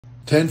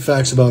10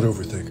 facts about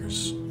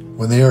overthinkers.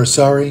 When they are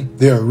sorry,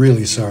 they are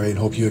really sorry and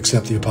hope you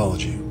accept the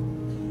apology.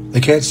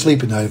 They can't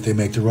sleep at night if they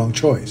make the wrong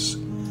choice.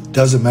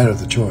 Doesn't matter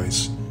the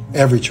choice.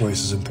 Every choice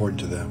is important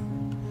to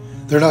them.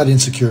 They're not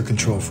insecure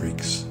control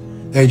freaks.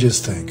 They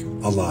just think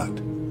a lot.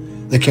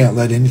 They can't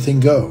let anything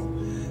go,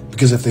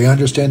 because if they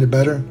understand it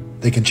better,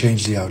 they can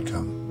change the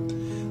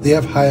outcome. They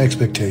have high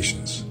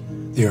expectations.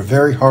 They are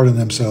very hard on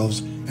themselves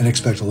and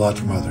expect a lot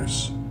from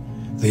others.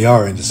 They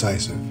are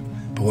indecisive,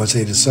 but once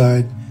they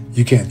decide,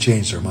 you can't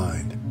change their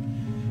mind.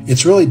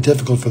 It's really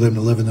difficult for them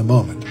to live in the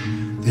moment.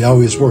 They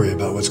always worry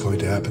about what's going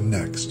to happen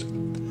next.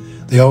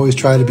 They always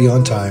try to be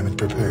on time and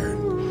prepared,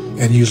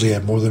 and usually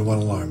have more than one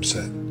alarm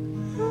set.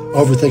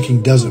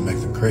 Overthinking doesn't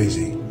make them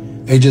crazy.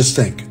 They just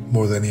think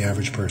more than the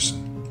average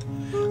person.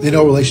 They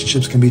know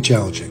relationships can be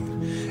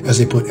challenging, as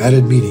they put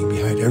added meaning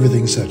behind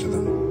everything said to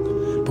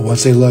them. But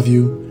once they love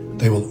you,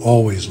 they will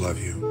always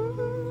love you.